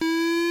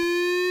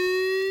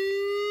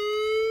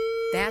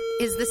That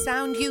is the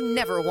sound you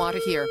never want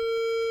to hear.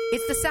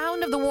 It's the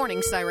sound of the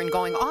warning siren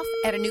going off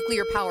at a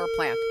nuclear power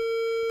plant.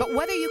 But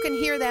whether you can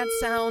hear that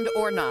sound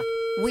or not,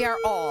 we are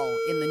all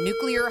in the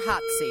nuclear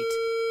hot seat.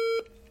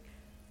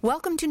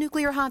 Welcome to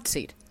Nuclear Hot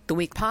Seat, the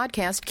week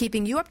podcast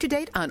keeping you up to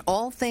date on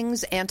all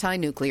things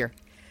anti-nuclear.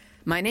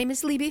 My name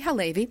is Libby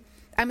Halevi.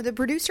 I'm the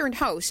producer and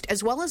host,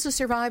 as well as a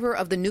survivor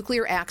of the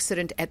nuclear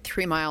accident at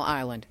 3 Mile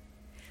Island.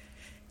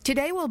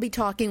 Today we'll be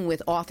talking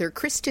with author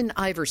Kristen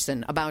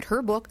Iverson about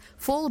her book,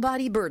 Full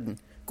Body Burden,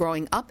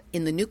 Growing Up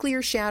in the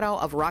Nuclear Shadow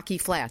of Rocky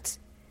Flats.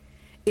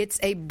 It's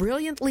a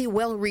brilliantly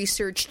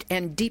well-researched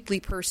and deeply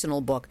personal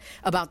book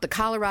about the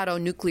Colorado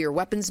nuclear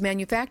weapons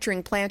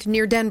manufacturing plant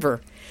near Denver,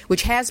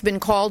 which has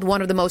been called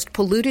one of the most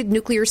polluted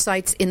nuclear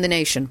sites in the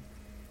nation.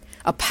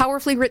 A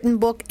powerfully written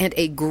book and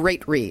a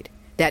great read.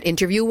 That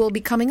interview will be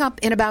coming up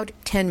in about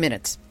 10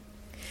 minutes.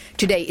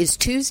 Today is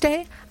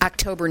Tuesday,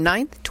 October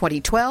 9th,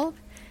 2012,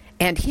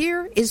 and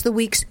here is the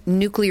week's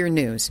nuclear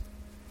news.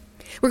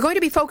 We're going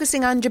to be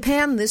focusing on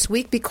Japan this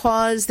week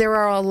because there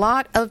are a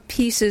lot of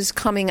pieces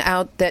coming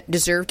out that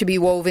deserve to be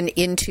woven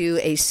into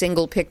a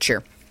single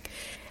picture.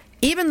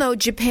 Even though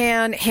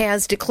Japan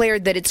has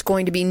declared that it's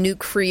going to be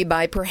nuke-free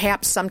by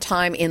perhaps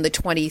sometime in the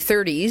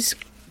 2030s,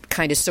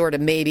 kind of, sort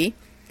of, maybe,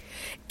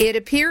 it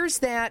appears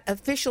that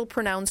official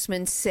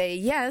pronouncements say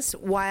yes,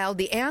 while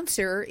the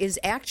answer is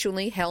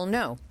actually hell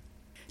no.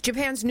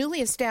 Japan's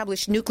newly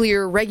established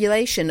Nuclear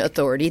Regulation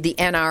Authority, the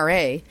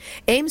NRA,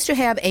 aims to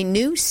have a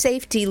new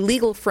safety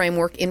legal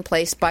framework in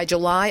place by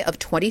July of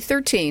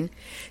 2013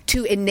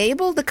 to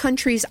enable the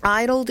country's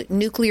idled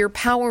nuclear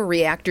power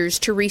reactors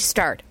to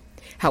restart.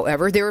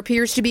 However, there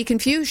appears to be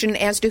confusion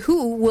as to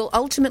who will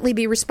ultimately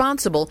be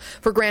responsible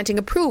for granting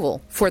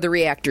approval for the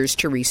reactors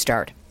to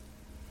restart.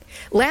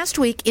 Last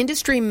week,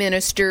 Industry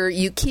Minister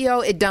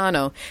Yukio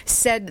Edano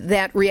said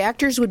that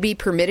reactors would be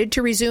permitted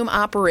to resume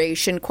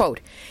operation,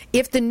 quote,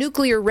 if the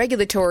Nuclear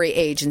Regulatory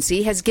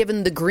Agency has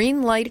given the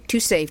green light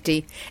to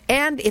safety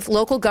and if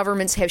local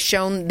governments have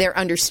shown their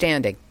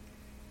understanding.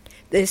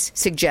 This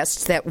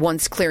suggests that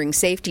once clearing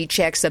safety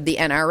checks of the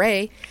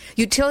NRA,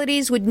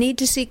 utilities would need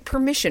to seek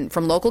permission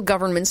from local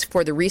governments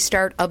for the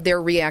restart of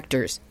their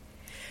reactors.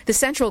 The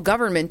central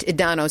government,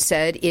 Edano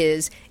said,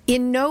 is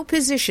in no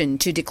position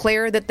to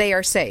declare that they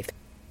are safe.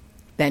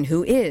 Then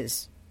who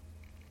is?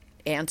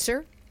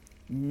 Answer,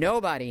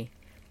 nobody,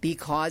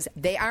 because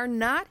they are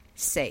not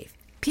safe,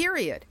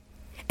 period.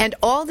 And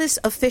all this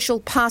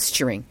official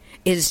posturing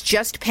is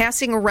just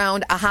passing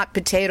around a hot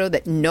potato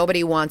that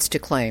nobody wants to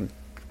claim.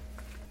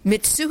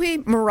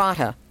 Mitsuhi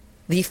Murata,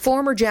 the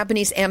former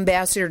Japanese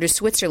ambassador to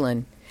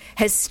Switzerland,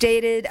 has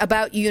stated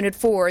about Unit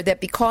 4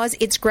 that because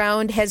its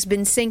ground has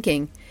been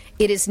sinking,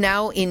 it is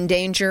now in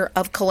danger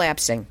of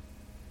collapsing.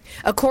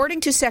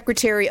 According to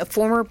Secretary of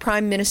former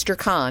Prime Minister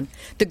Khan,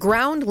 the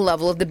ground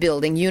level of the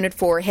building, Unit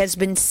 4, has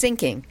been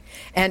sinking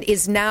and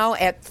is now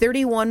at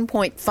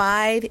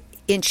 31.5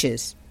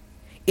 inches.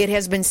 It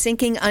has been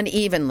sinking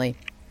unevenly.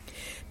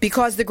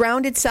 Because the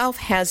ground itself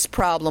has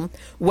problem,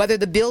 whether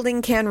the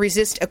building can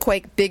resist a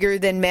quake bigger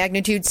than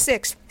magnitude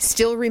 6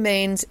 still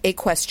remains a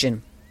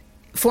question.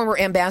 Former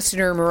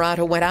Ambassador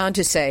Murata went on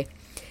to say,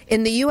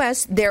 in the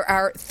U.S., there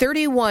are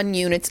 31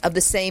 units of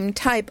the same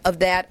type of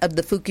that of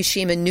the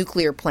Fukushima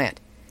nuclear plant.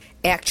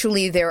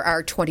 Actually, there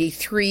are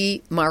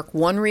 23 Mark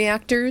I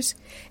reactors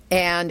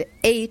and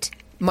 8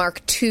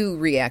 Mark II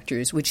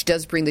reactors, which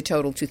does bring the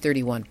total to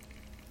 31.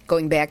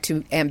 Going back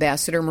to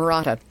Ambassador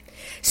Murata.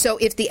 So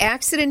if the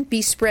accident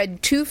be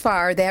spread too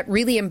far, that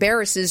really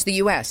embarrasses the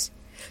U.S.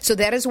 So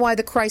that is why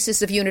the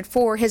crisis of Unit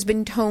 4 has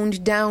been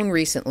toned down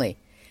recently.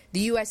 The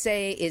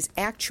USA is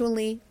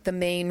actually the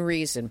main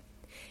reason.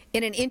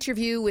 In an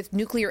interview with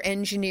nuclear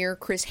engineer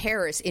Chris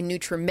Harris in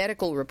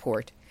NutriMedical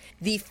Report,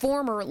 the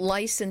former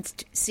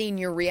licensed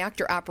senior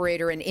reactor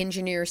operator and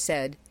engineer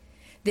said,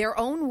 their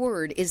own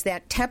word is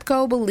that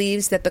TEPCO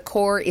believes that the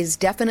core is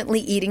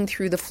definitely eating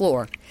through the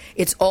floor.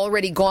 It's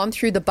already gone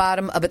through the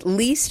bottom of at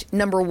least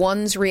number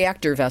 1's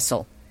reactor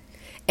vessel.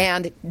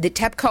 And the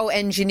TEPCO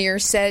engineer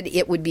said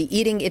it would be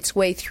eating its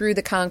way through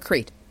the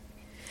concrete.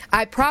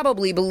 I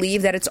probably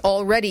believe that it's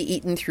already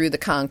eaten through the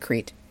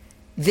concrete.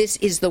 This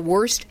is the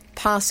worst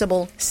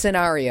possible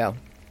scenario.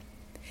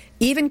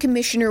 Even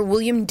Commissioner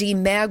William D.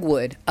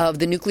 Magwood of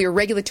the Nuclear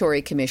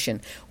Regulatory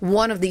Commission,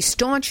 one of the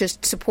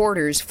staunchest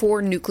supporters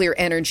for nuclear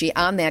energy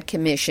on that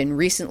commission,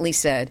 recently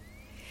said,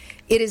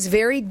 it is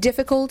very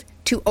difficult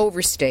to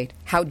overstate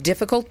how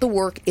difficult the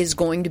work is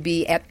going to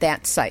be at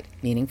that site,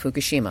 meaning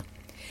Fukushima.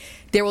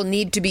 There will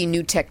need to be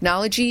new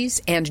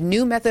technologies and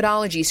new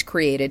methodologies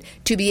created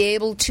to be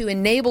able to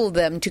enable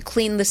them to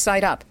clean the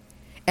site up.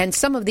 And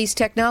some of these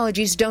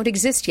technologies don't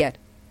exist yet.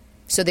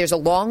 So there's a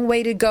long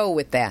way to go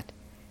with that.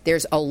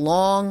 There's a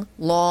long,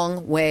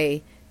 long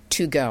way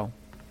to go.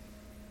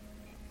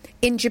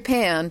 In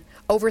Japan,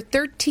 over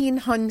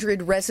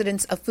 1,300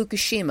 residents of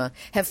Fukushima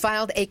have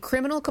filed a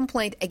criminal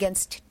complaint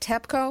against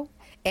TEPCO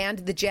and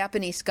the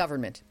Japanese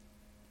government.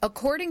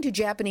 According to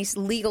Japanese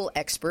legal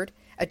expert,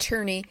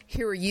 attorney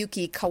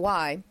Hiroyuki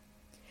Kawai,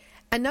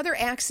 another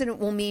accident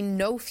will mean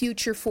no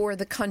future for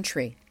the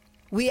country.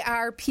 We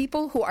are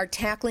people who are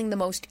tackling the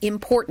most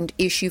important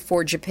issue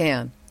for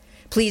Japan.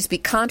 Please be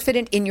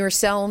confident in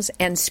yourselves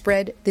and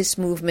spread this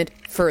movement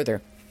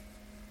further.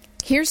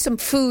 Here's some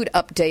food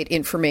update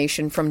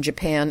information from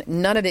Japan,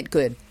 none of it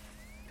good.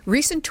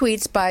 Recent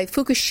tweets by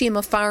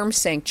Fukushima Farm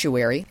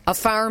Sanctuary, a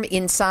farm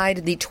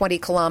inside the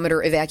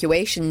 20-kilometer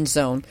evacuation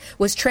zone,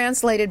 was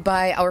translated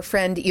by our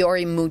friend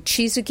Iori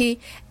Mochizuki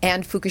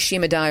and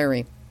Fukushima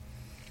Diary.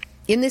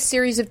 In this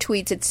series of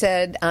tweets, it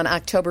said on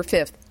October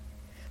 5th,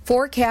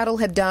 4 cattle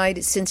have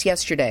died since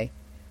yesterday.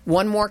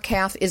 1 more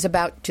calf is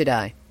about to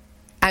die.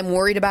 I'm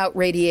worried about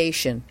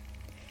radiation.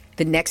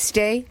 The next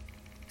day,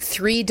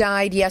 3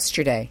 died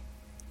yesterday.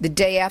 The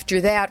day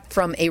after that,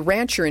 from a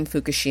rancher in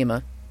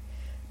Fukushima,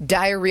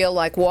 diarrhea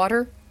like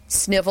water,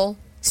 snivel,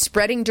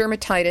 spreading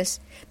dermatitis,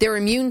 their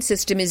immune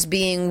system is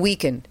being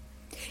weakened.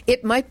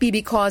 It might be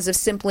because of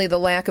simply the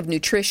lack of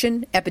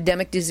nutrition,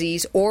 epidemic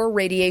disease, or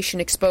radiation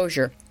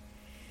exposure.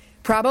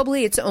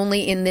 Probably it's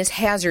only in this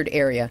hazard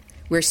area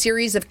where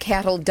series of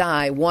cattle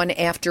die one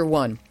after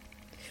one.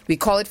 We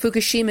call it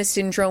Fukushima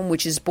syndrome,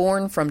 which is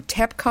born from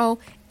TEPCO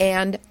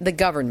and the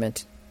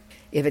government.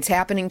 If it's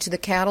happening to the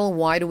cattle,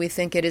 why do we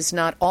think it is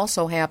not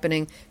also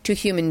happening to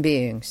human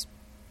beings?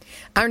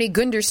 Arnie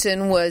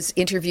Gunderson was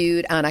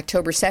interviewed on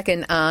October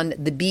 2nd on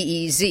the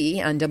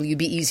BEZ, on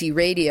WBEZ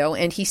radio,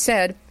 and he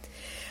said,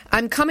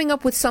 I'm coming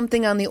up with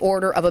something on the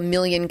order of 1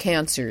 million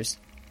cancers.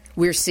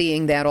 We're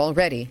seeing that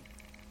already.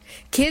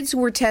 Kids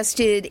were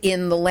tested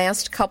in the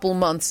last couple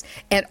months,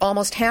 and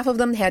almost half of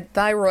them had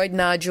thyroid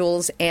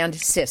nodules and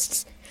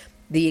cysts.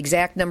 The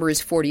exact number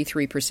is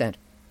 43%.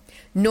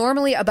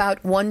 Normally,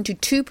 about 1 to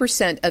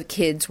 2% of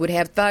kids would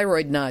have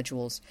thyroid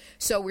nodules,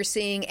 so we're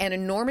seeing an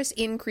enormous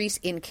increase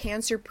in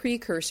cancer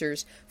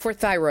precursors for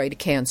thyroid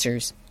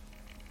cancers.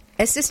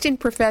 Assistant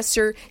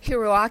Professor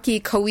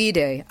Hiroaki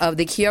Koide of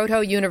the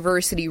Kyoto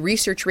University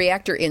Research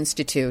Reactor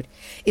Institute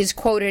is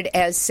quoted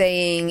as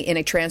saying in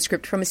a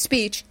transcript from a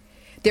speech,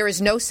 there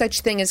is no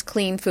such thing as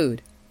clean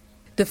food.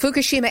 The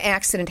Fukushima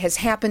accident has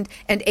happened,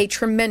 and a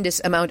tremendous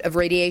amount of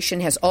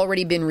radiation has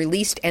already been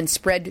released and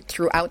spread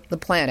throughout the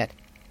planet.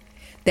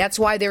 That's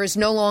why there is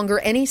no longer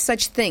any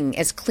such thing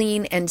as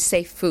clean and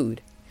safe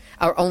food.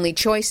 Our only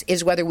choice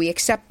is whether we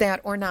accept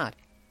that or not.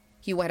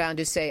 He went on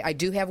to say, I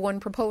do have one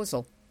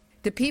proposal.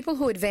 The people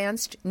who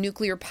advanced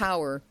nuclear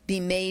power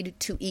be made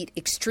to eat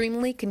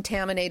extremely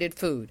contaminated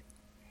food.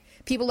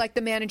 People like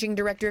the managing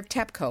director of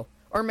TEPCO,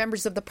 or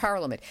members of the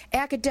parliament,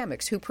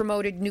 academics who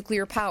promoted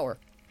nuclear power.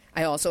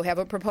 I also have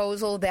a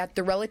proposal that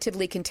the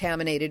relatively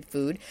contaminated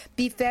food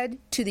be fed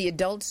to the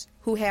adults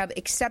who have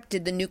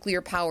accepted the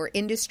nuclear power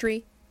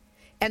industry,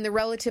 and the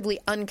relatively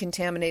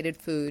uncontaminated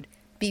food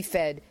be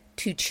fed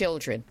to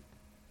children.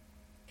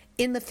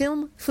 In the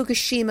film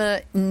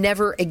Fukushima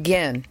Never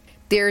Again,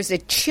 there's a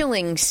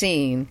chilling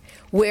scene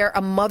where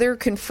a mother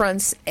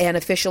confronts an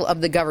official of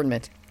the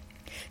government.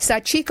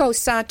 Sachiko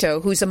Sato,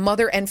 who's a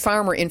mother and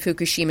farmer in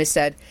Fukushima,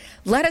 said,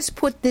 let us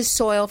put this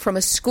soil from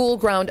a school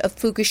ground of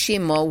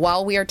Fukushima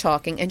while we are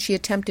talking, and she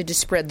attempted to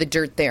spread the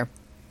dirt there.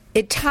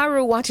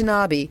 Itaru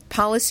Watanabe,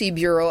 Policy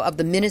Bureau of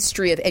the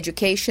Ministry of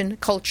Education,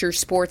 Culture,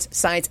 Sports,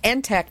 Science,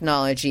 and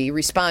Technology,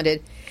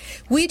 responded,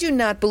 we do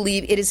not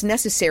believe it is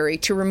necessary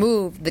to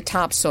remove the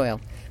topsoil,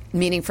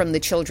 meaning from the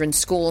children's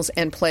schools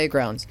and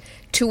playgrounds,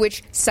 to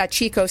which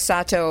Sachiko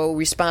Sato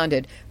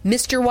responded,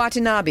 Mr.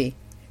 Watanabe,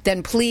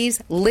 then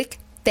please lick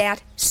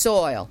that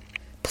soil.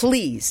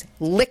 Please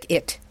lick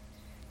it.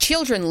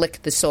 Children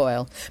lick the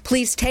soil.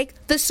 Please take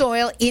the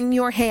soil in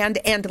your hand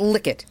and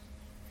lick it.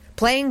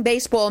 Playing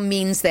baseball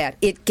means that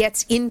it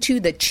gets into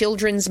the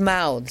children's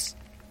mouths.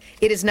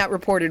 It is not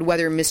reported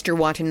whether Mr.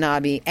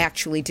 Watanabe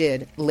actually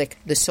did lick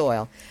the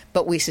soil,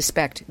 but we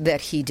suspect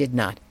that he did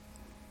not.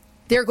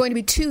 There are going to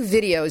be 2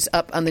 videos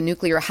up on the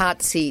Nuclear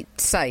Hot Seat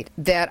site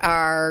that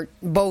are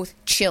both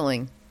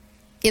chilling.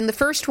 In the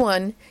first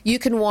one, you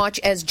can watch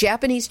as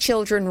Japanese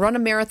children run a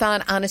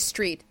marathon on a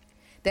street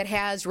that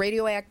has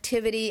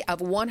radioactivity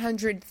of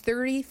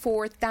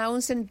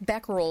 134,000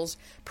 becquerels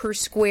per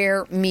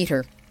square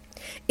meter.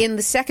 In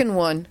the second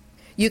one,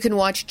 you can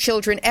watch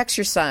children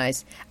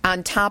exercise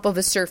on top of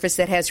a surface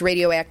that has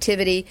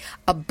radioactivity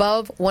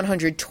above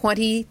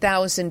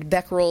 120,000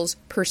 becquerels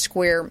per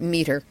square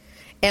meter.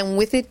 And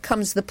with it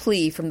comes the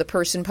plea from the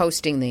person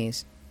posting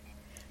these.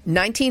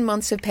 19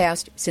 months have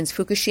passed since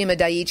Fukushima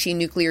Daiichi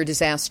nuclear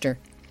disaster.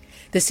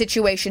 The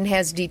situation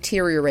has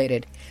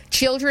deteriorated.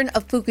 Children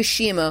of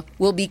Fukushima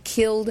will be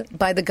killed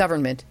by the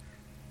government.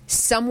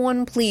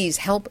 Someone please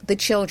help the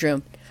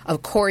children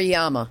of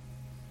Koriyama.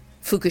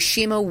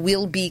 Fukushima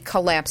will be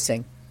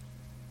collapsing.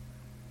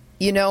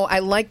 You know, I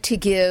like to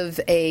give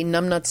a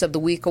Numbnuts of the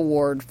Week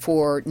award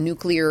for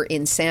nuclear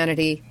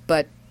insanity,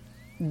 but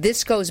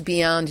this goes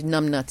beyond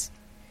numbnuts.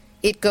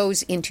 It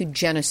goes into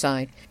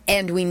genocide,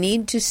 and we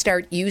need to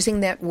start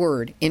using that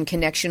word in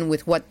connection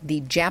with what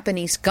the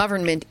Japanese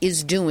government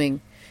is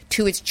doing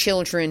to its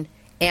children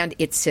and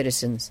its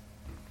citizens.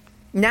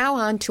 Now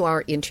on to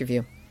our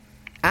interview.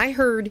 I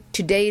heard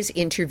today's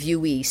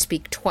interviewee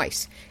speak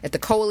twice at the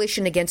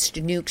Coalition Against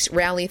Nukes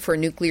Rally for a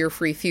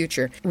Nuclear-Free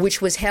Future,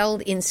 which was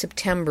held in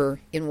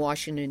September in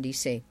Washington,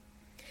 D.C.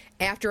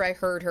 After I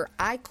heard her,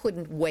 I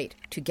couldn't wait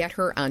to get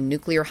her on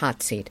Nuclear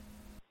Hot Seat.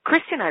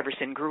 Kristen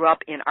Iverson grew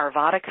up in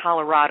Arvada,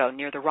 Colorado,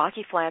 near the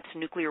Rocky Flats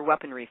Nuclear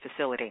Weaponry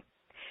Facility.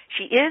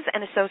 She is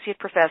an associate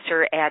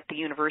professor at the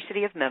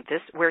University of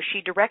Memphis, where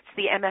she directs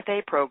the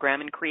MFA program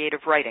in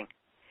creative writing.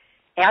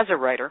 As a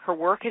writer, her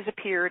work has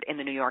appeared in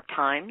the New York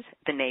Times,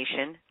 The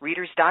Nation,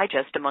 Reader's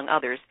Digest, among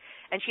others,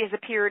 and she has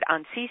appeared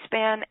on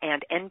C-SPAN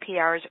and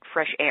NPR's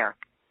Fresh Air.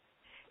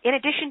 In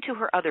addition to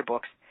her other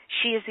books,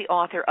 she is the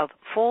author of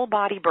Full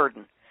Body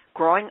Burden,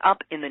 Growing Up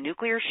in the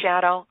Nuclear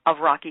Shadow of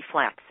Rocky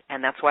Flats,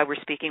 and that's why we're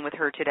speaking with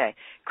her today.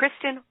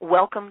 Kristen,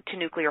 welcome to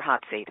Nuclear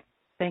Hot Seat.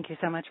 Thank you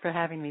so much for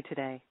having me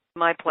today.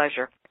 My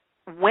pleasure.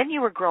 When you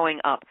were growing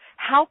up,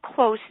 how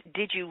close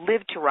did you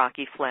live to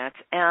Rocky Flats,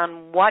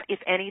 and what, if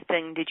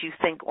anything, did you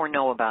think or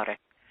know about it?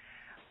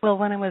 Well,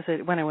 when I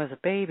was a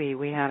baby,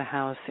 we had a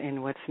house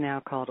in what's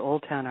now called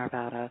Old Town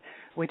Arvada,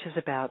 which is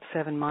about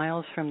 7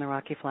 miles from the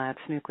Rocky Flats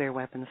nuclear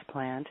weapons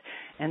plant.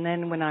 And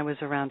then when I was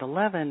around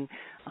 11,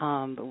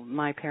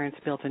 my parents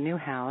built a new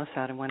house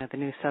out in one of the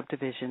new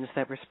subdivisions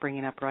that were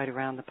springing up right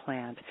around the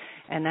plant,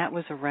 and that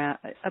was around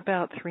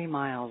about 3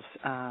 miles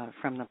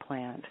from the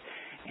plant.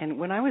 And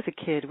when I was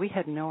a kid, we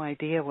had no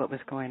idea what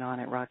was going on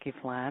at Rocky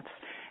Flats.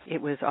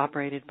 It was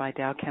operated by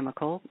Dow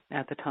Chemical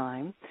at the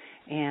time,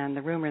 and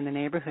the rumor in the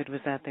neighborhood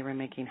was that they were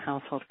making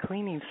household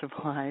cleaning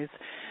supplies.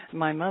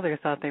 My mother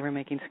thought they were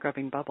making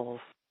scrubbing bubbles.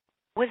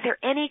 Was there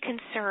any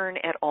concern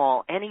at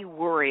all, any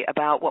worry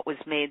about what was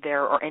made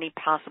there or any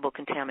possible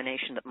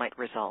contamination that might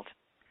result?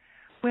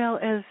 Well,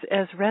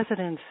 as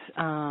residents,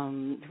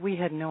 we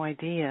had no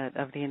idea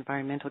of the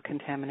environmental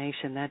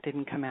contamination. That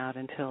didn't come out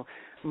until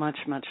much,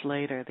 much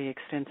later, the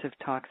extensive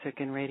toxic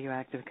and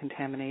radioactive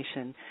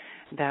contamination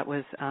that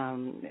was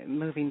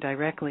moving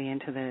directly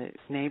into the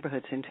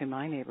neighborhoods, into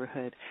my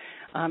neighborhood.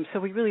 So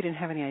we really didn't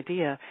have any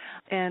idea.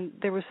 And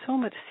there was so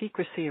much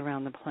secrecy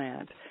around the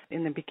plant.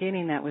 In the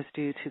beginning, that was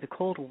due to the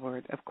Cold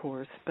War, of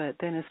course, but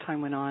then as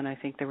time went on, I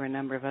think there were a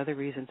number of other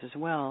reasons as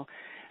well.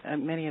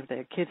 Many of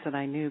the kids that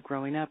I knew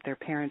growing up, their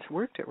parents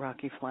worked at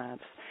Rocky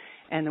Flats,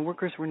 and the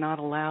workers were not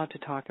allowed to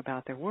talk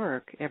about their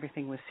work.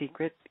 Everything was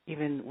secret.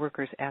 Even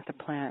workers at the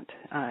plant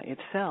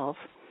itself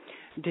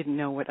didn't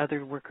know what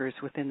other workers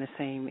within the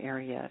same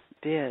area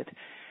did.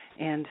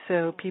 And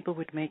so people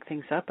would make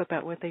things up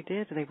about what they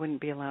did. They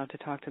wouldn't be allowed to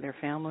talk to their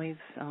families,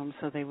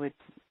 so they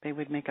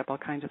would make up all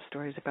kinds of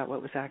stories about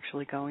what was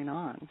actually going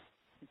on.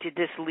 Did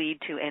this lead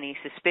to any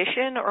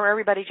suspicion, or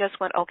everybody just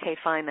went, okay,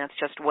 fine, that's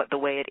just the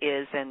way it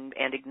is, and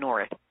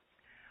ignore it?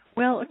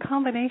 Well, a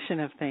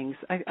combination of things.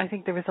 I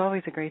think there was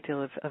always a great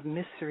deal of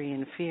mystery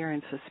and fear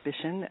and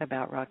suspicion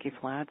about Rocky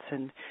Flats,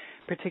 and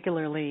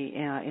particularly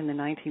in the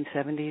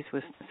 1970s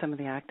with some of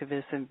the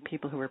activists and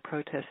people who were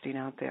protesting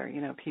out there,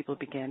 people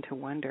began to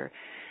wonder.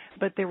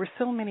 But there were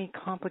so many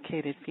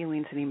complicated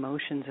feelings and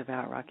emotions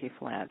about Rocky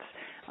Flats.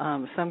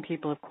 Some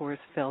people, of course,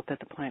 felt that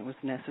the plant was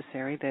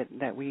necessary,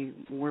 that we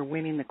were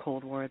winning the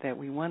Cold War, that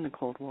we won the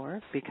Cold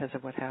War because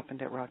of what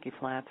happened at Rocky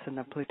Flats and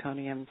the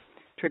plutonium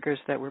triggers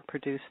that were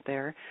produced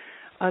there.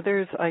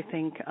 Others, I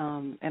think,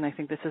 and I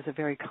think this is a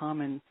very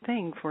common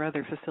thing for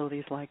other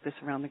facilities like this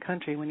around the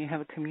country, when you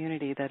have a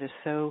community that is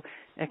so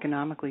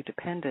economically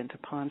dependent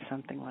upon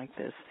something like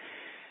this,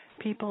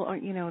 people are,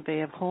 they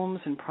have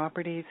homes and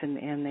properties,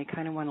 and they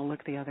kind of want to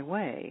look the other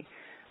way.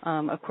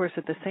 Of course,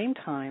 at the same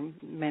time,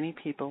 many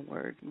people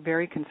were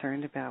very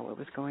concerned about what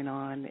was going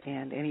on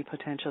and any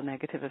potential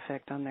negative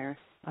effect on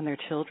their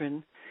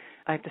children.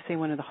 I have to say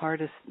one of the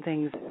hardest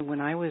things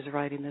when I was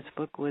writing this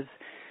book was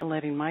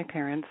letting my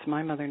parents,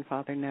 my mother and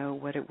father, know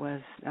what it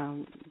was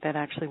that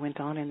actually went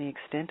on and the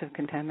extent of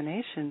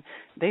contamination.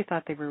 They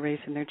thought they were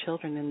raising their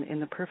children in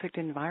the perfect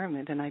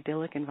environment, an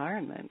idyllic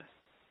environment.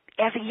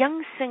 As a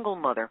young single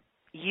mother,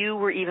 you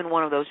were even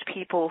one of those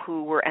people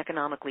who were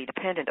economically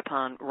dependent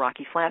upon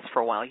Rocky Flats for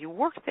a while. You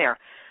worked there.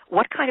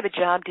 What kind of a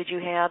job did you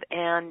have?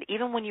 And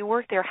even when you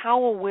worked there,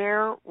 how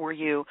aware were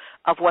you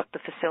of what the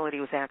facility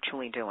was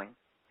actually doing?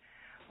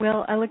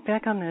 Well, I look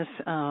back on this,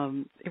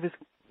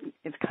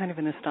 it's kind of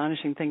an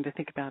astonishing thing to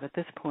think about at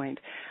this point.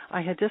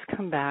 I had just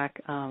come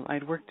back.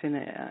 I'd worked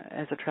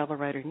as a travel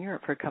writer in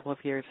Europe for a couple of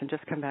years and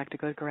just come back to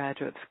go to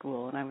graduate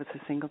school, and I was a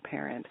single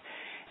parent.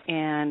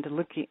 And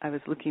I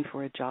was looking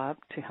for a job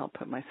to help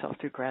put myself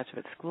through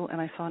graduate school, and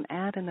I saw an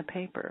ad in the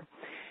paper.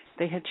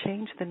 They had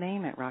changed the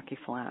name at Rocky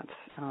Flats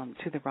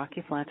to the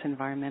Rocky Flats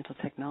Environmental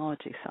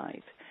Technology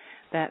Site.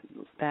 That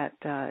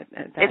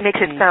it makes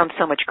it sound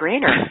so much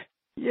greener.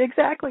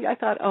 Exactly. I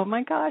thought, oh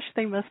my gosh,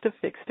 they must have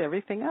fixed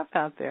everything up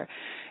out there.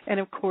 And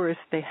of course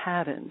they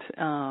hadn't.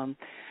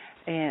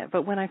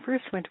 But when I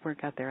first went to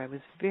work out there, I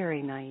was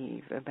very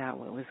naive about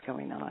what was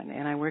going on.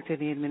 And I worked in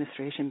the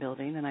administration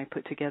building, and I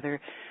put together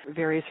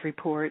various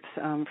reports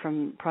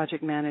from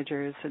project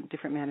managers and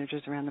different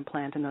managers around the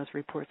plant, and those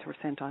reports were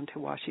sent on to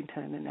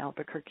Washington and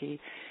Albuquerque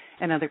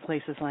and other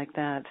places like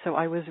that. So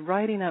I was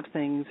writing about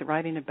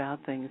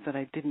things that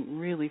I didn't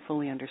really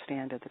fully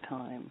understand at the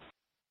time.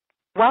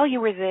 While you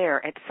were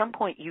there, at some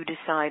point you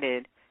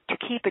decided to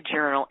keep a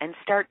journal and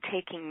start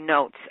taking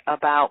notes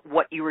about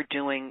what you were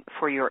doing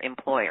for your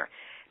employer.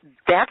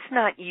 That's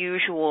not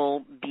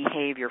usual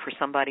behavior for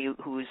somebody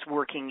who's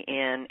working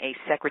in a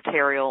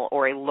secretarial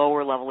or a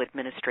lower-level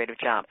administrative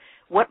job.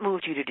 What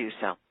moved you to do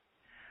so?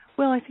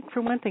 Well, I think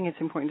for one thing, it's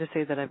important to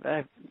say that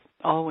I've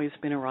always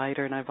been a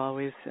writer, and I've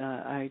always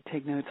I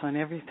take notes on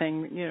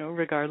everything,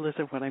 regardless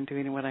of what I'm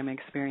doing and what I'm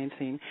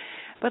experiencing.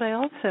 But I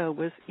also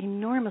was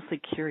enormously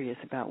curious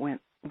about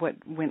what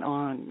went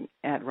on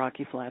at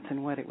Rocky Flats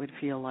and what it would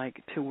feel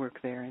like to work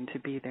there and to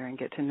be there and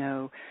get to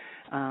know,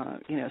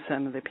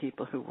 some of the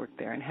people who worked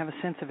there and have a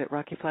sense of it.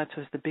 Rocky Flats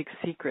was the big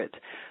secret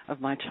of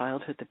my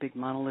childhood, the big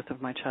monolith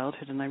of my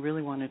childhood, and I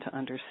really wanted to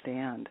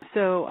understand.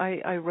 So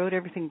I wrote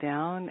everything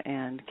down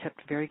and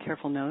kept very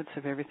careful notes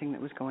of everything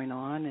that was going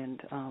on,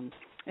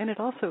 and it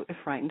also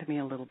frightened me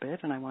a little bit,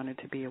 and I wanted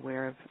to be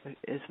aware of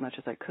as much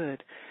as I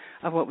could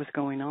of what was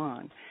going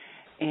on.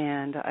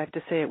 And I have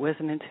to say, it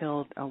wasn't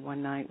until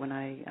one night when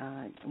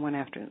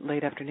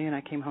late afternoon,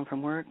 I came home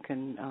from work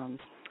and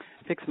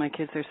fixed my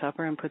kids their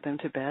supper and put them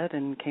to bed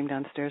and came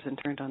downstairs and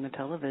turned on the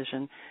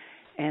television.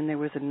 And there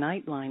was a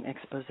Nightline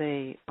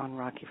expose on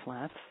Rocky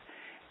Flats.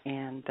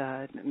 And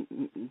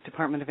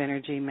Department of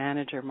Energy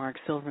manager Mark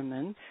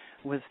Silverman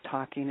was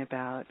talking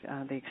about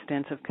the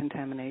extensive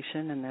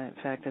contamination and the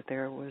fact that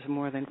there was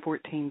more than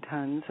 14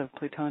 tons of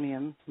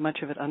plutonium, much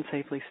of it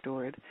unsafely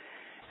stored,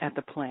 at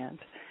the plant.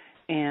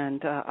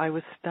 And I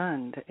was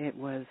stunned. It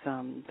was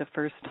the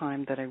first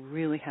time that I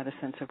really had a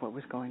sense of what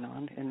was going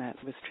on, and that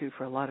was true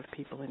for a lot of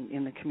people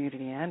in the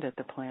community and at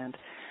the plant.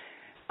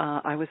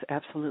 I was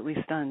absolutely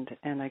stunned,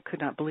 and I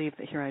could not believe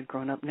that here I had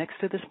grown up next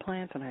to this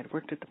plant, and I had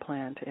worked at the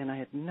plant, and I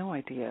had no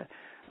idea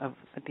of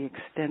the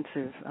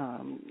extensive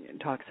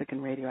toxic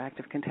and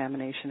radioactive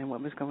contamination and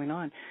what was going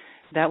on.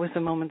 That was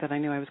the moment that I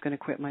knew I was going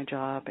to quit my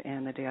job,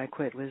 and the day I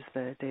quit was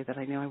the day that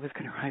I knew I was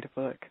going to write a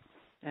book.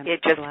 And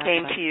it just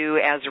came to you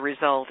as a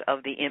result of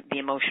the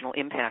emotional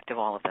impact of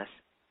all of this.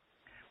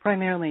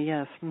 Primarily,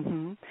 yes.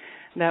 Mm-hmm.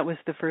 That was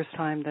the first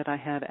time that I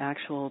had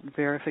actual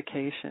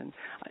verification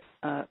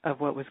of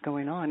what was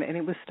going on. And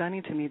it was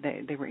stunning to me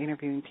that they were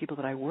interviewing people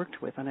that I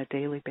worked with on a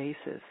daily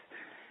basis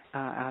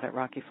out at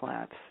Rocky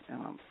Flats.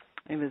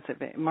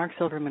 Mark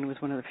Silverman was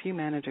one of the few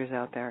managers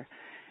out there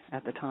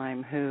at the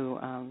time who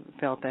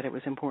felt that it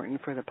was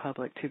important for the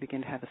public to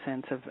begin to have a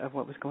sense of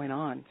what was going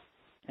on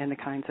and the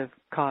kinds of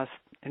costs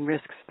and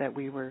risks that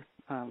we were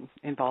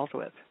involved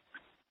with.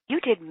 You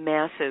did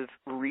massive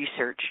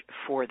research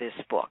for this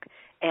book,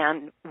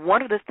 and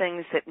one of the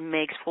things that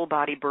makes Full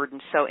Body Burden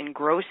so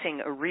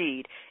engrossing a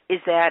read is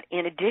that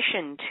in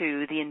addition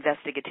to the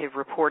investigative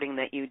reporting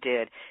that you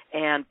did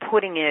and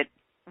putting it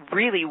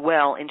really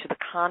well into the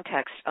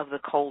context of the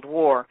Cold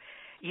War,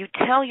 you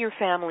tell your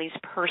family's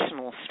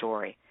personal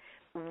story.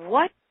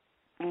 What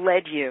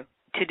led you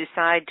to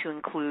decide to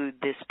include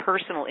this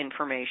personal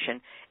information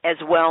as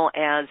well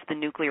as the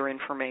nuclear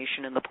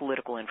information and the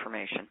political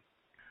information?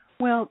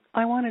 Well,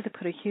 I wanted to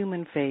put a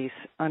human face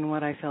on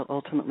what I felt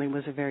ultimately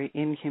was a very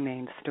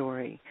inhumane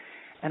story.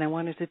 And I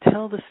wanted to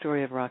tell the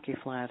story of Rocky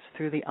Flats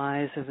through the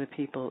eyes of the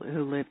people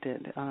who lived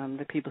it,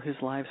 the people whose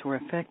lives were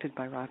affected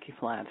by Rocky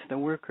Flats, the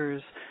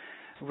workers,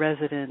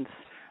 residents,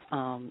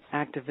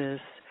 activists,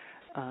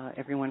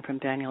 everyone from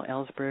Daniel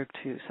Ellsberg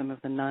to some of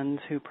the nuns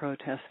who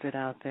protested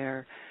out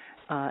there,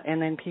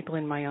 and then people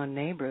in my own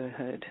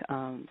neighborhood.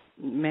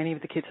 Many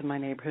of the kids in my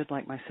neighborhood,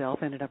 like myself,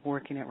 ended up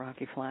working at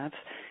Rocky Flats,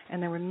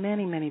 and there were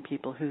many, many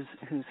people whose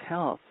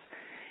health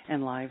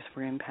and lives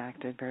were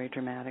impacted very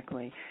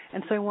dramatically.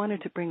 And so I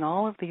wanted to bring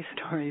all of these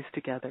stories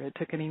together. It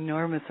took an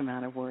enormous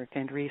amount of work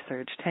and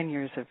research. 10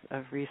 years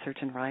of research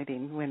and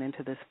writing went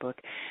into this book,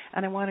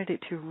 and I wanted it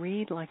to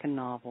read like a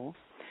novel,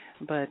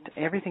 but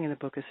everything in the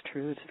book is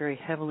true. It's very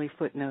heavily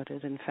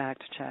footnoted and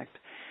fact-checked.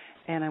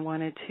 And I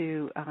wanted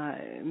to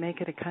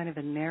make it a kind of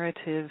a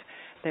narrative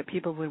that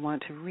people would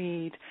want to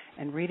read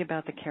and read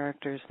about the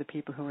characters, the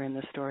people who are in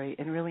the story,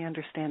 and really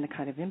understand the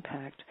kind of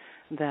impact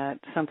that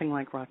something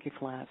like Rocky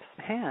Flats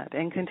had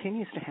and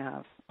continues to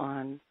have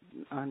on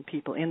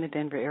people in the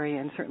Denver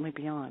area and certainly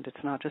beyond.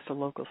 It's not just a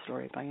local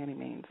story by any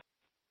means.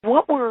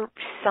 What were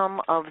some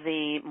of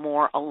the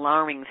more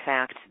alarming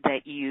facts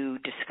that you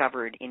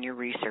discovered in your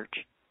research?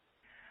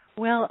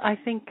 Well, I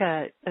think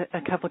a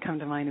couple come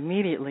to mind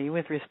immediately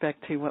with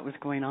respect to what was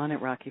going on at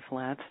Rocky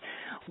Flats.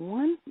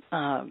 One,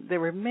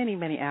 there were many,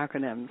 many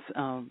acronyms,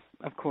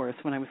 of course,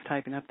 when I was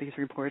typing up these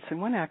reports,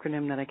 and one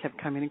acronym that I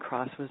kept coming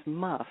across was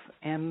MUF,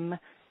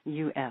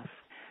 M-U-F.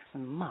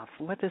 MUF,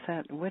 what is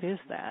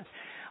that?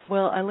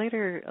 Well, I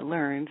later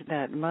learned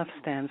that MUF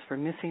stands for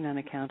Missing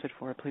Unaccounted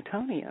For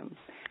Plutonium.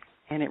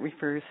 and it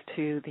refers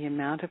to the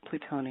amount of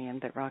plutonium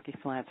that Rocky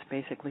Flats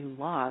basically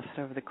lost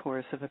over the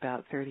course of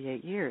about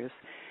 38 years.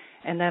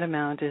 And that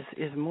amount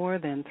is more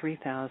than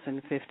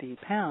 3,050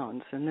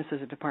 pounds, and this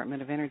is a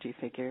Department of Energy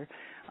figure.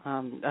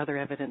 Other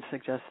evidence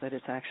suggests that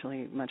it's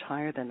actually much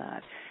higher than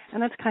that.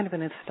 And that's kind of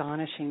an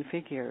astonishing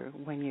figure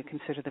when you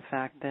consider the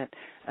fact that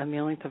a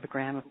millionth of a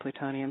gram of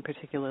plutonium,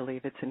 particularly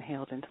if it's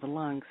inhaled into the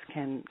lungs,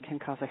 can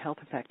cause a health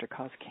effect or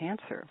cause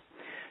cancer.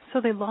 So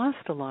they lost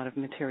a lot of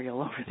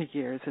material over the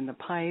years in the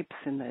pipes,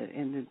 in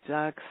the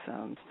ducts.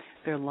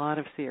 There are a lot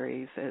of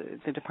theories.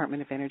 The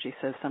Department of Energy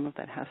says some of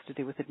that has to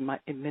do with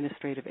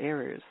administrative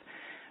errors,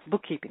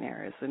 bookkeeping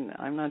errors, and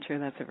I'm not sure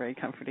that's a very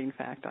comforting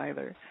fact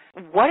either.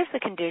 What is the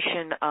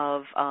condition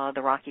of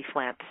the Rocky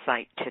Flats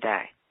site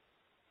today?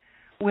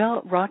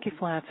 Well, Rocky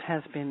Flats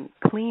has been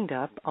cleaned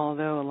up,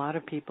 although a lot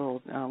of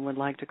people would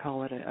like to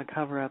call it a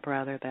cover-up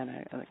rather than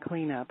a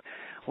cleanup.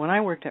 When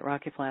I worked at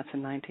Rocky Flats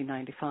in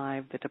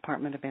 1995, the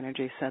Department of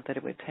Energy said that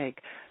it would take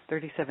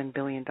 $37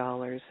 billion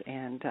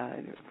and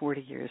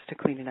 40 years to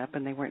clean it up,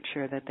 and they weren't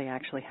sure that they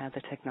actually had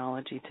the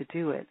technology to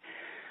do it.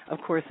 Of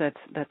course,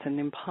 that's an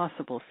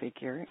impossible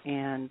figure,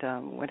 and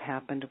what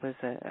happened was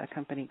a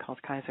company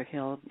called Kaiser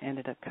Hill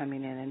ended up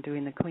coming in and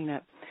doing the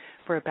cleanup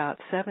for about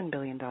 $7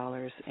 billion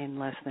in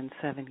less than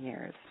 7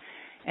 years.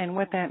 And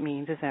what that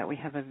means is that we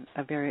have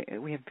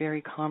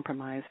very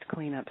compromised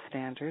cleanup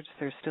standards.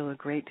 There's still a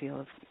great deal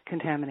of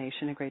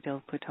contamination, a great deal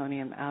of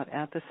plutonium out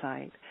at the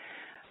site.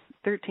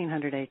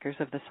 1,300 acres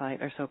of the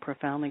site are so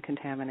profoundly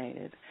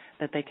contaminated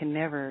that they can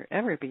never,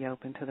 ever be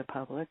open to the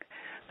public.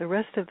 The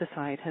rest of the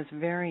site has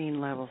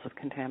varying levels of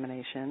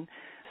contamination,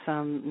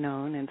 some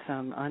known and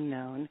some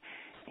unknown,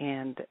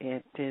 and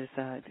it is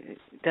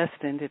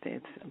destined,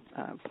 it's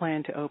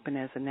planned to open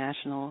as a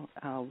national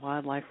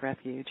wildlife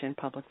refuge and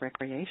public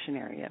recreation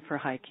area for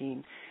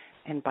hiking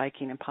and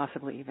biking and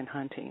possibly even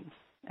hunting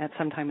at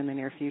some time in the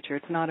near future.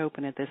 It's not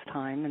open at this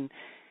time, and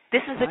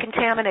this is a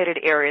contaminated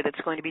area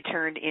that's going to be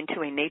turned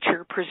into a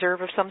nature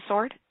preserve of some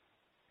sort?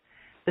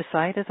 The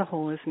site as a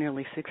whole is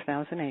nearly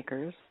 6,000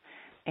 acres,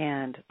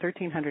 and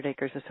 1,300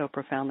 acres is so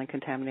profoundly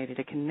contaminated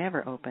it can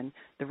never open.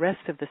 The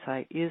rest of the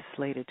site is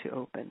slated to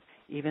open,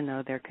 even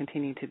though there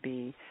continue to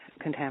be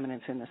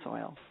contaminants in the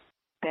soil.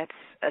 That's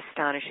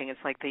astonishing. It's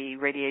like the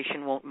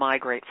radiation won't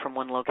migrate from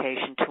one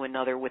location to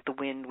another with the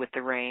wind, with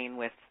the rain,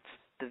 with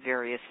the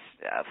various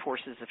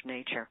forces of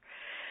nature.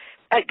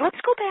 Let's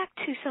go back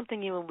to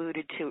something you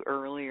alluded to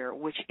earlier,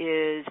 which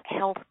is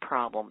health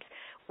problems.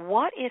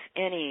 What, if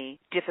any,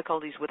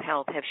 difficulties with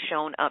health have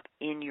shown up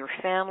in your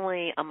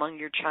family, among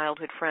your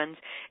childhood friends,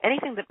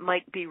 anything that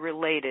might be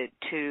related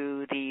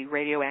to the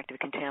radioactive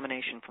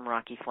contamination from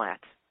Rocky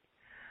Flats?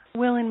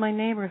 Well, in my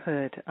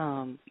neighborhood,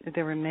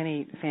 there were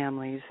many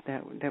families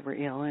that were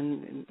ill,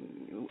 and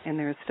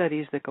there are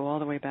studies that go all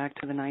the way back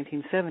to the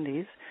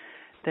 1970s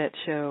that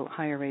show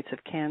higher rates of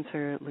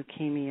cancer,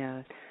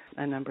 leukemia,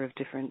 a number of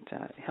different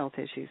health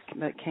issues,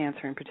 but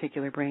cancer in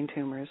particular, brain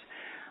tumors.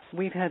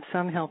 We've had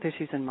some health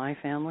issues in my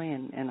family,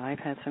 and I've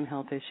had some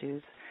health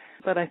issues.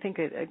 But I think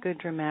a good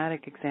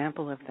dramatic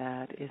example of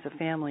that is a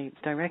family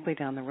directly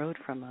down the road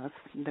from us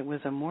that was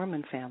a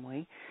Mormon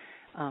family.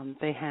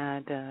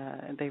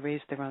 They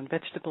raised their own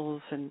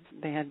vegetables, and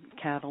they had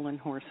cattle and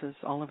horses.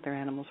 All of their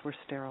animals were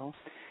sterile.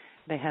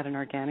 They had an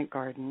organic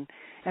garden,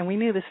 and we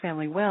knew this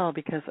family well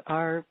because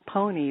our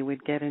pony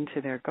would get into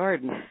their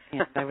garden,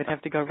 and I would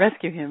have to go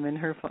rescue him, and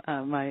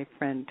my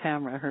friend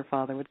Tamara, her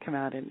father, would come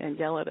out and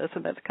yell at us,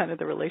 and that's kind of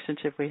the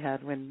relationship we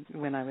had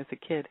when I was a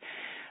kid.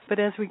 But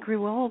as we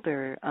grew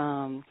older,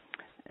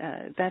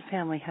 that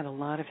family had a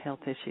lot of health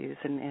issues,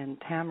 and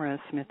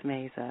Tamara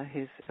Smith-Mesa,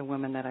 who's a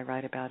woman that I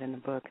write about in the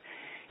book,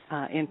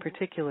 in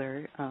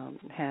particular,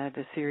 had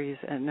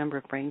a number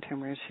of brain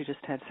tumors. She just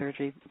had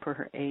surgery for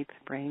her 8th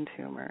brain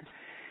tumor.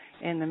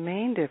 And the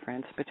main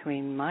difference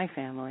between my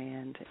family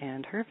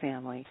and her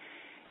family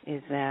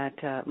is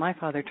that my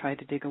father tried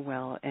to dig a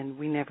well, and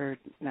we never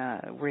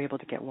were able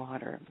to get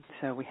water,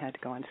 so we had to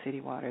go on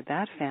city water.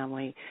 That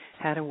family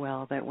had a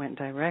well that went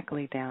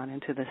directly down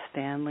into the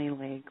Stanley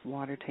Lake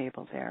water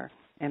table there,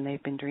 and they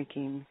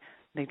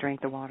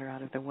drank the water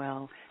out of the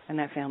well, and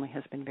that family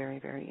has been very,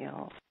 very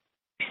ill.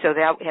 So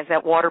has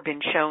that water been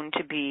shown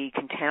to be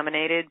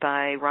contaminated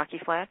by Rocky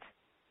Flats?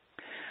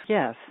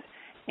 Yes,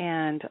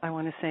 and I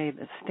want to say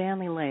that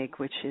Stanley Lake,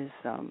 which is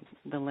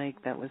the lake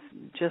that was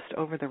just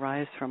over the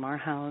rise from our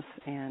house,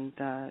 and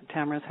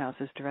Tamara's house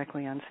is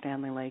directly on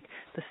Stanley Lake,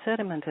 the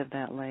sediment of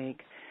that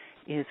lake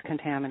is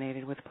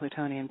contaminated with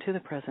plutonium to the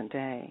present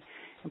day.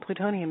 And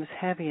plutonium is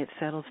heavy. It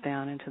settles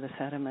down into the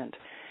sediment.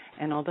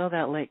 And although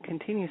that lake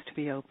continues to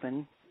be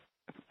open,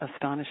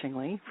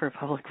 astonishingly, for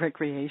public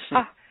recreation,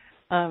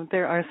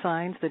 there are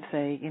signs that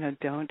say,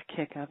 don't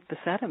kick up the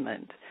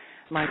sediment.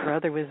 My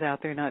brother was out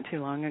there not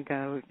too long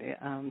ago.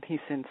 He's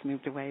since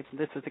moved away.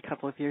 This was a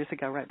couple of years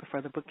ago, right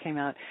before the book came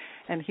out.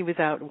 And he was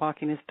out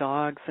walking his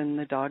dogs, and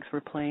the dogs were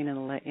playing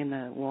in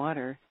the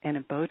water. And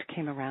a boat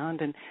came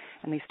around, and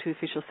these two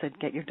officials said,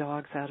 "Get your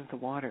dogs out of the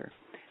water."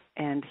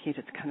 And he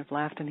just kind of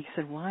laughed, and he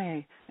said,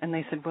 "Why?" And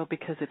they said, "Well,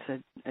 because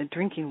it's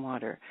drinking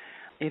water.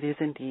 It is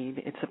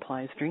indeed, it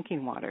supplies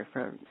drinking water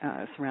for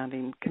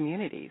surrounding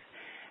communities.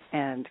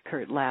 And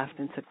Kurt laughed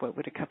and said, what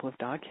would a couple of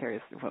dog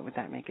hairs, what would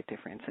that make a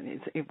difference?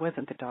 And it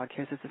wasn't the dog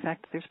hairs, it's the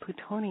fact that there's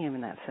plutonium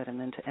in that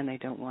sediment and they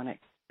don't want it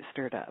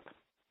stirred up.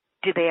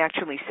 Did they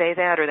actually say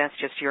that, or that's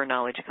just your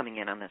knowledge coming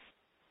in on this?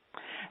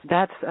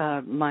 That's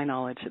my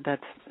knowledge.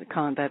 That's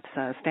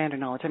standard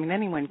knowledge. I mean,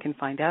 anyone can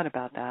find out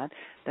about that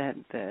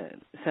the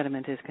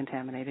sediment is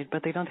contaminated,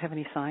 but they don't have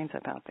any signs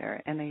up out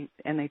there. And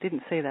they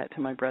didn't say that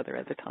to my brother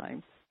at the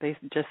time. They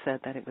just said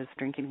that it was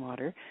drinking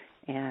water,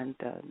 and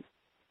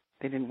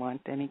they didn't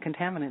want any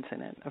contaminants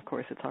in it. Of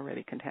course, it's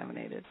already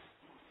contaminated.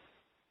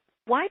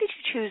 Why did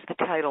you choose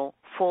the title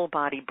Full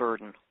Body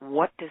Burden?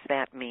 What does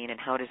that mean, and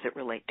how does it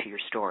relate to your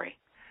story?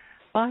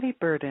 Body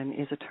burden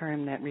is a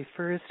term that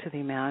refers to the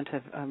amount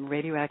of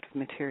radioactive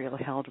material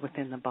held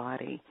within the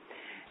body,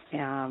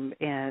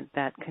 and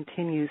that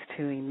continues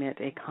to emit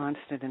a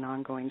constant and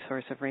ongoing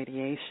source of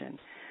radiation.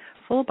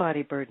 Full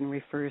body burden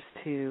refers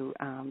to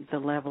the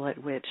level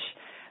at which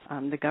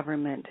the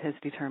government has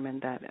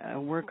determined that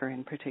a worker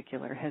in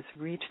particular has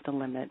reached the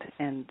limit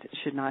and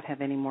should not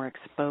have any more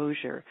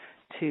exposure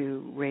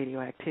to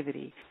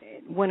radioactivity.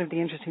 One of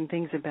the interesting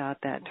things about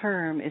that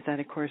term is that,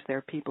 of course, there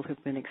are people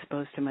who've been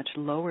exposed to much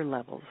lower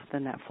levels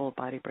than that full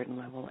body burden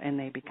level, and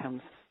they become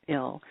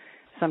ill.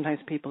 Sometimes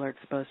people are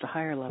exposed to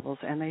higher levels,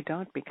 and they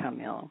don't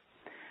become ill.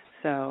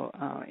 So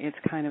it's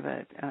kind of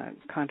a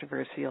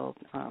controversial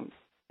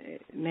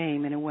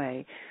name in a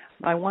way.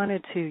 I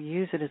wanted to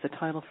use it as a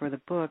title for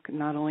the book,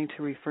 not only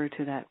to refer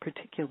to that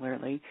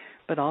particularly,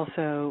 but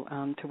also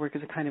to work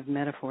as a kind of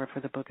metaphor for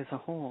the book as a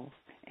whole,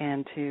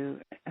 and to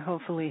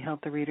hopefully help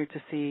the reader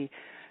to see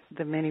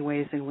the many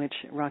ways in which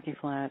Rocky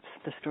Flats,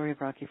 the story of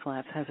Rocky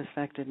Flats, has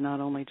affected not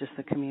only just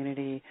the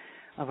community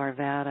of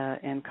Arvada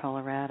and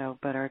Colorado,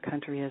 but our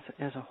country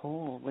as a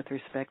whole with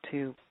respect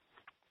to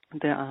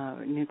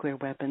the nuclear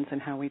weapons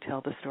and how we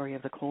tell the story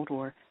of the Cold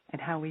War and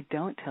how we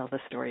don't tell the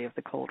story of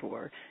the Cold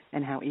War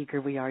and how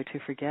eager we are to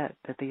forget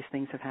that these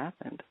things have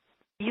happened.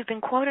 You've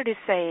been quoted as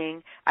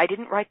saying, I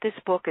didn't write this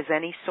book as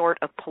any sort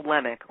of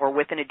polemic or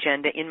with an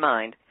agenda in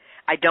mind.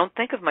 I don't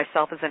think of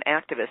myself as an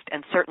activist,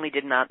 and certainly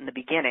did not in the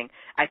beginning.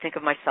 I think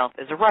of myself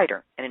as a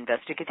writer, an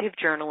investigative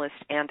journalist,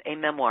 and a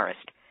memoirist.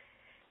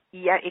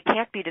 Yet it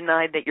can't be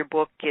denied that your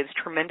book gives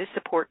tremendous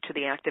support to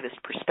the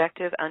activist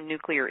perspective on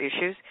nuclear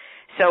issues.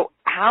 So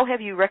how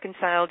have you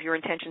reconciled your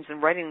intentions in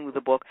writing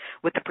the book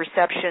with the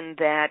perception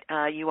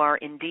that you are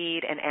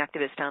indeed an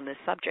activist on this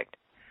subject?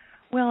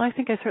 Well, I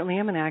think I certainly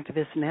am an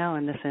activist now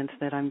in the sense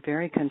that I'm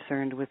very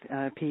concerned with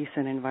peace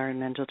and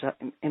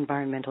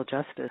environmental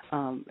justice,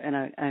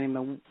 and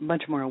I'm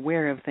much more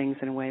aware of things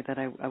in a way that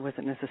I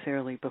wasn't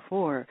necessarily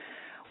before.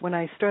 When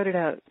I started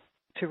out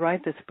to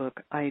write this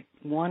book, I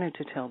wanted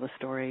to tell the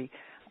story.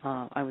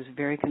 I was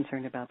very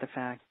concerned about the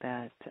fact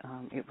that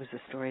it was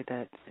a story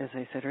that, as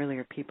I said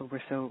earlier, people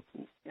were so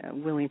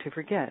willing to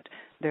forget.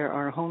 There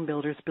are home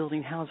builders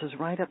building houses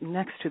right up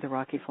next to the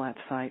Rocky Flats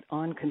site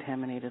on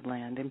contaminated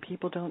land, and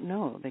people don't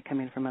know. They come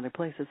in from other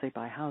places, they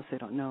buy a house, they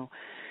don't know.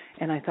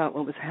 And I thought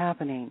what was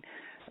happening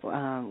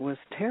was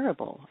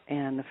terrible,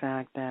 and the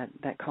fact that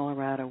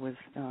Colorado was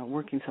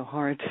working so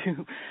hard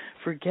to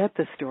forget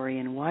the story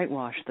and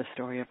whitewash the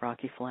story of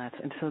Rocky Flats.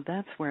 And so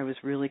that's where I was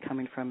really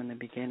coming from in the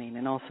beginning,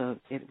 and also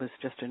it was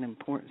just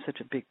such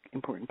a big,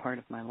 important part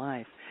of my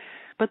life.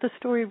 But the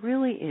story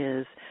really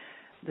is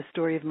the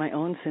story of my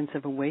own sense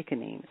of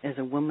awakening as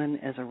a woman,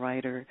 as a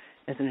writer,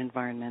 as an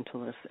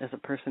environmentalist, as a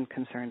person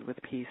concerned with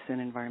peace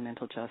and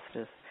environmental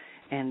justice,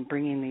 and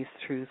bringing these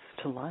truths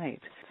to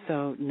light.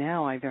 So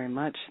now I very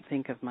much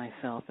think of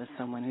myself as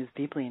someone who's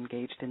deeply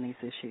engaged in these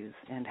issues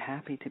and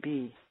happy to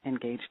be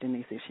engaged in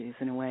these issues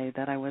in a way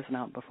that I was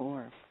not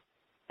before.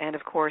 And,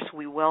 of course,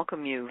 we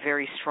welcome you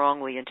very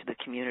strongly into the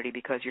community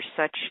because you're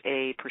such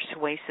a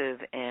persuasive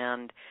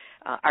and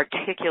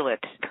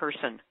articulate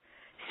person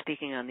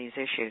speaking on these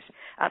issues.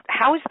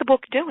 How is the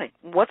book doing?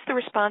 What's the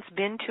response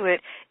been to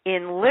it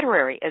in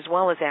literary as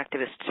well as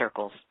activist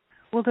circles?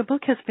 Well, the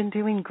book has been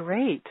doing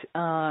great,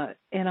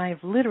 and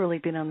I've literally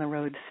been on the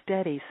road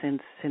steady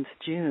since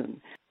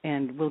June,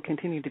 and will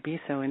continue to be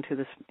so into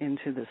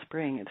the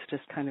spring. It's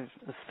just kind of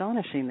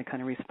astonishing the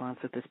kind of response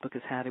that this book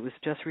has had. It was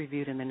just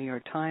reviewed in the New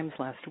York Times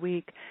last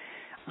week.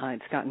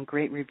 It's gotten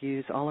great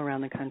reviews all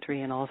around the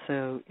country, and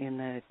also in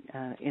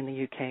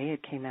the UK.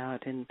 It came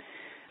out in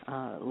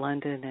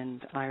London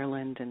and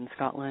Ireland and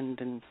Scotland,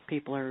 and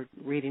people are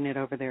reading it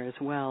over there as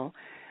well.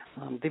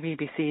 The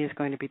BBC is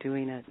going to be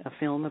doing a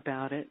film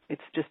about it.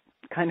 It's just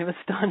kind of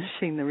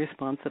astonishing, the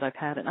response that I've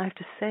had. And I have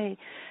to say,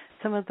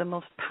 some of the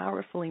most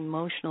powerful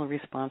emotional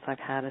response I've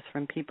had is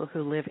from people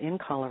who live in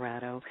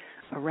Colorado,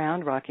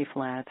 around Rocky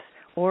Flats,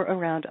 or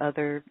around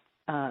other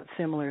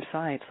similar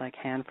sites like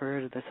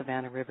Hanford or the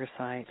Savannah River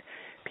site,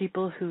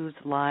 people whose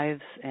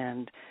lives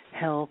and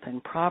health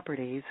and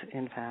properties,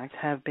 in fact,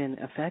 have been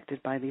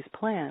affected by these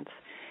plants.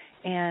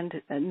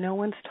 And no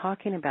one's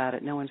talking about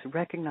it. No one's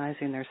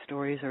recognizing their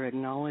stories or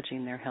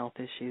acknowledging their health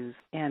issues.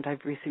 And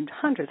I've received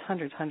hundreds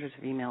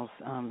of emails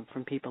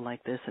from people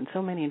like this, and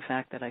so many, in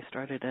fact, that I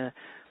started a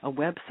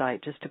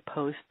website just to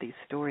post these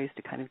stories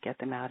to kind of get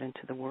them out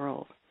into the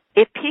world.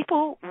 If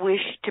people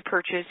wish to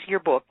purchase your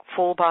book,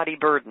 Full Body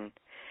Burden,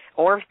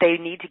 or if they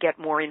need to get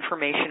more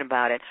information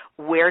about it,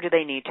 where do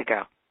they need to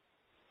go?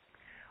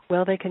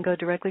 Well, they can go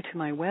directly to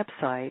my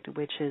website,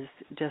 which is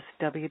just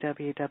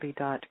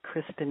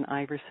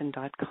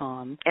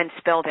www.KristenIverson.com. And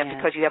spell that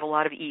because you have a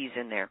lot of E's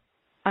in there.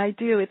 I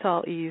do. It's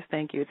all E's.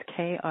 Thank you. It's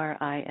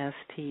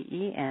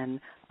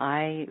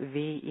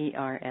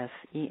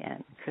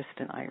KristenIversen,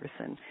 Kristen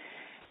Iverson.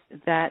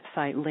 That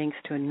site links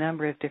to a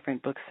number of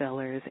different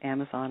booksellers,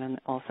 Amazon, and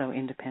also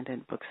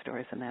independent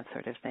bookstores and that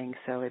sort of thing.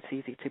 So it's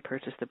easy to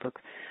purchase the book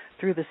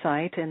through the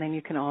site, and then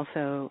you can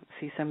also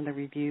see some of the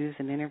reviews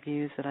and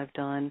interviews that I've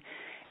done.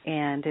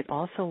 And it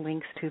also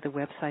links to the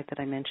website that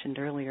I mentioned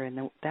earlier,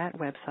 and that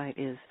website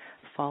is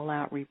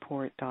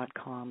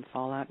falloutreport.com,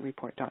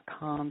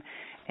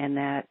 and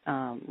that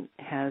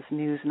has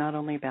news not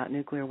only about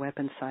nuclear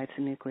weapon sites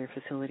and nuclear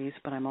facilities,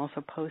 but I'm also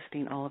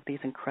posting all of these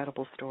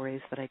incredible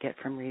stories that I get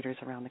from readers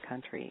around the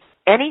country.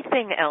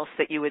 Anything else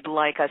that you would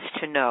like us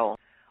to know?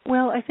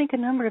 Well, I think a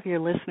number of your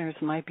listeners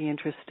might be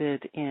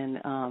interested in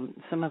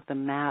some of the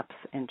maps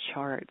and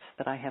charts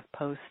that I have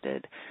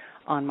posted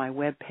on my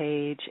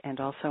webpage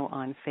and also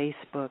on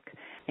Facebook.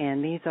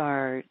 And these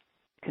are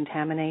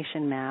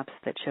contamination maps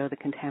that show the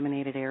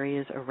contaminated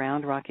areas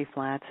around Rocky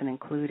Flats, and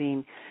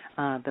including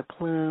the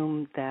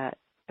plume that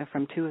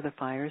from two of the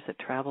fires that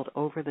traveled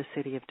over the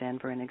city of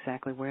Denver and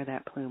exactly where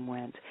that plume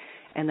went.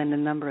 And then the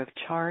number of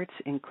charts,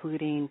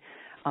 including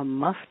a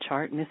MUF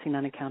chart, missing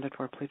unaccounted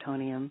for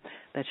plutonium,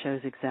 that shows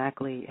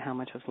exactly how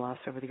much was lost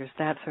over the years,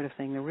 that sort of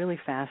thing. They're really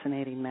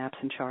fascinating maps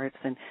and charts,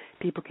 and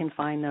people can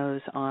find those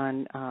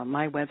on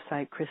my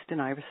website,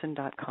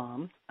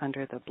 KristenIverson.com,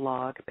 under the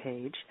blog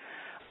page,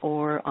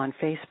 or on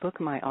Facebook,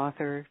 my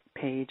author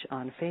page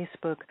on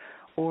Facebook,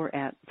 or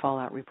at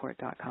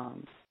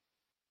falloutreport.com.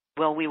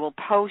 Well, we will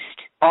post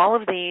all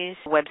of these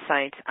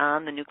websites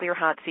on the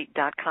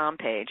nuclearhotseat.com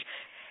page.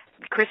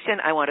 Kristen,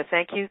 I want to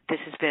thank you.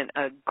 This has been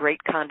a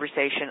great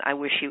conversation. I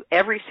wish you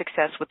every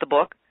success with the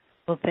book.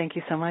 Well, thank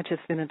you so much.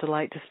 It's been a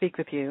delight to speak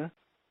with you.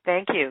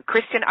 Thank you.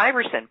 Kristen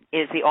Iverson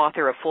is the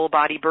author of Full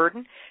Body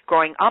Burden,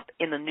 Growing Up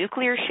in the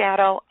Nuclear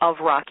Shadow of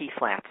Rocky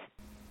Flats.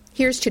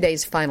 Here's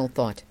today's final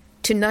thought.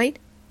 Tonight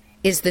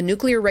is the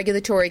Nuclear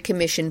Regulatory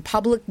Commission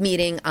public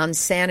meeting on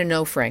San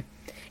Onofre.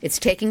 It's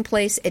taking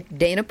place at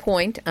Dana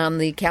Point on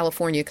the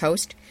California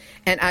coast,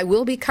 and I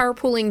will be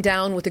carpooling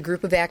down with a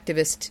group of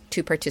activists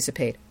to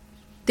participate.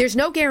 There's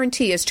no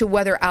guarantee as to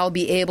whether I'll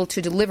be able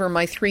to deliver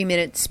my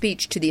 3-minute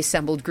speech to the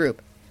assembled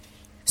group.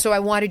 So I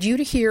wanted you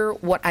to hear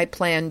what I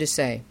plan to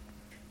say.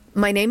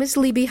 My name is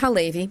Libby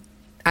Halevi.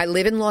 I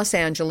live in Los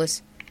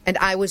Angeles, and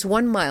I was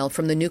 1 mile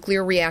from the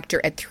nuclear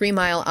reactor at 3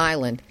 Mile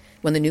Island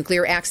when the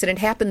nuclear accident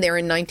happened there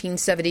in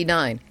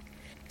 1979.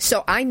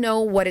 So I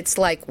know what it's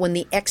like when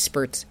the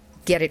experts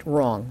get it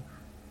wrong.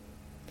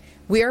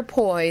 We are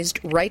poised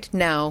right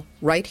now,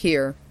 right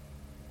here,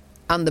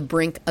 on the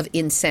brink of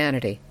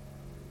insanity.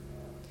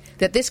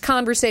 That this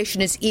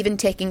conversation is even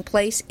taking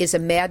place is a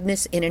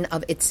madness in and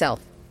of itself.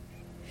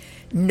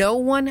 No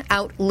one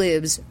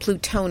outlives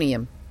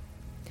plutonium.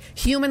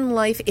 Human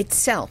life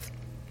itself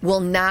will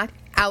not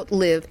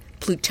outlive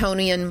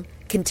plutonium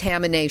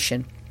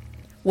contamination.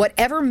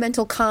 Whatever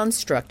mental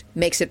construct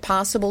makes it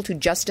possible to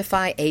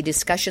justify a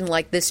discussion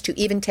like this to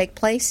even take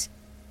place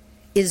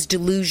is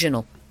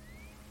delusional.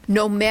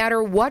 No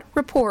matter what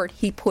report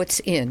he puts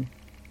in,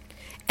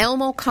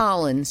 Elmo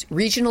Collins,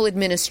 regional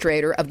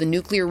administrator of the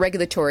Nuclear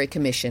Regulatory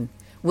Commission,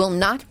 will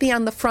not be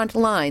on the front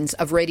lines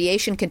of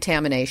radiation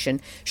contamination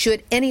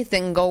should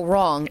anything go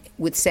wrong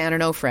with San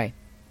Onofre.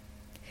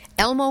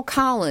 Elmo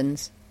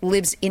Collins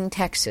lives in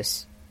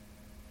Texas.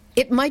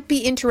 It might be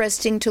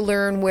interesting to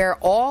learn where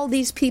all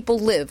these people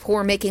live who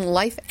are making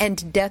life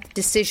and death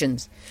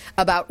decisions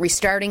about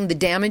restarting the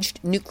damaged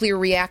nuclear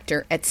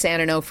reactor at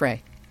San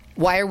Onofre.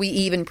 Why are we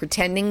even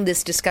pretending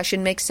this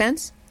discussion makes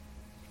sense?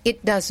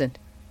 It doesn't.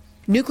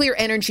 Nuclear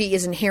energy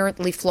is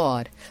inherently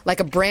flawed, like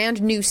a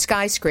brand new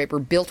skyscraper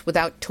built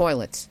without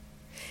toilets.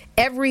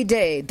 Every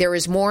day there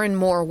is more and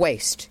more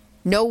waste,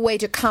 no way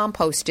to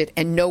compost it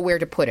and nowhere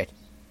to put it.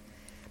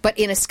 But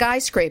in a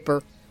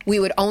skyscraper, we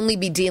would only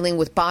be dealing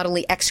with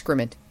bodily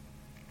excrement.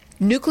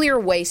 Nuclear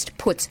waste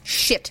puts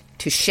shit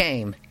to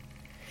shame.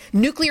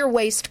 Nuclear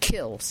waste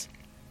kills,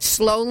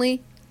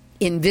 slowly,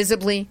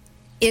 invisibly,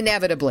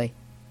 inevitably.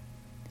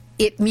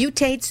 It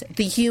mutates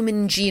the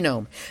human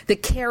genome, the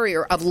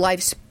carrier of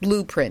life's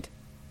blueprint.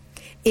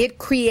 It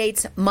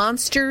creates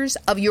monsters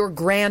of your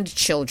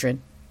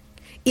grandchildren.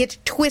 It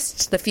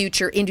twists the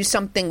future into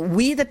something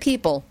we the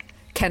people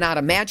cannot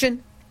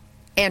imagine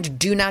and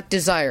do not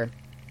desire.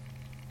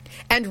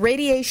 And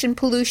radiation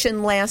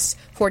pollution lasts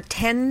for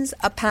tens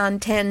upon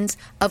tens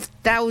of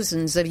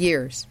thousands of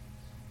years.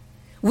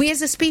 We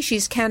as a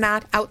species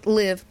cannot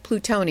outlive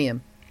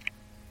plutonium.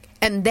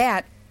 And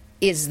that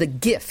is the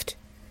gift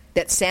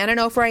that San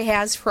Onofre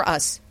has for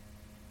us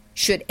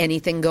should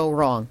anything go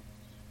wrong.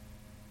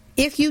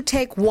 If you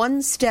take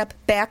one step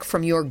back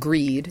from your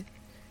greed,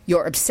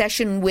 your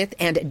obsession with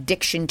and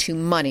addiction to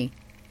money,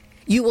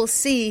 you will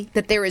see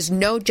that there is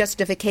no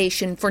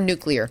justification for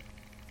nuclear.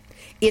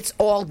 It's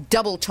all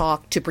double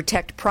talk to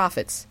protect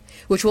profits,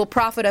 which will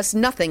profit us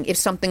nothing if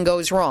something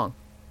goes wrong.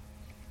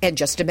 And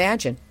just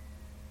imagine,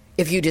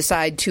 if you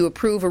decide to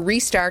approve a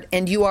restart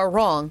and you are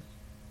wrong,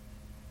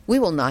 we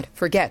will not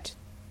forget.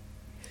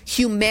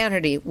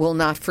 Humanity will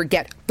not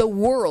forget. The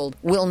world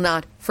will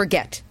not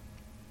forget.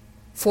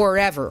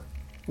 Forever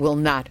will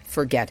not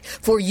forget.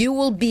 For you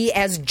will be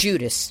as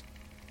Judas.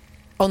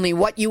 Only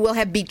what you will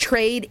have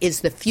betrayed is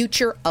the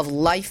future of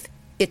life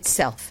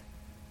itself.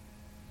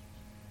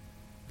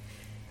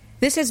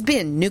 This has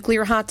been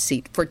Nuclear Hot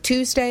Seat for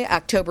Tuesday,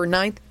 October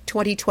 9th,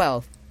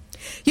 2012.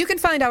 You can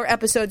find our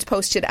episodes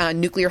posted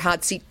on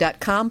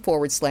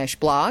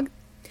nuclearhotseat.com/blog,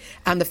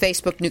 on the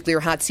Facebook Nuclear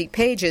Hot Seat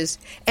pages,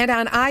 and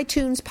on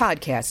iTunes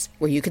podcasts,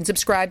 where you can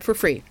subscribe for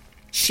free.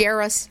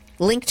 Share us,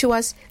 link to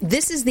us.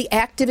 This is the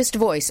activist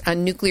voice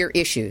on nuclear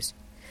issues.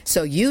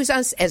 So use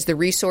us as the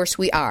resource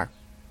we are.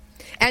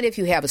 And if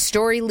you have a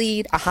story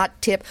lead, a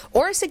hot tip,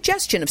 or a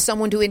suggestion of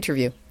someone to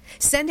interview,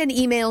 send an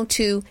email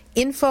to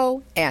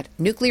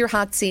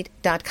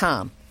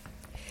info@nuclearhotseat.com.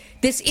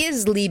 This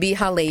is Libbe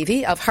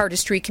HaLevy of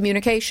Heartistry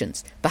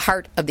Communications, the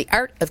heart of the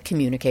art of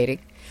communicating,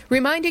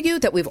 reminding you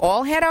that we've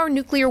all had our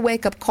nuclear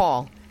wake-up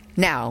call.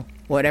 Now,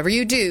 whatever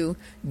you do,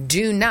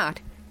 do not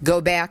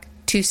go back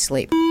to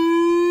sleep.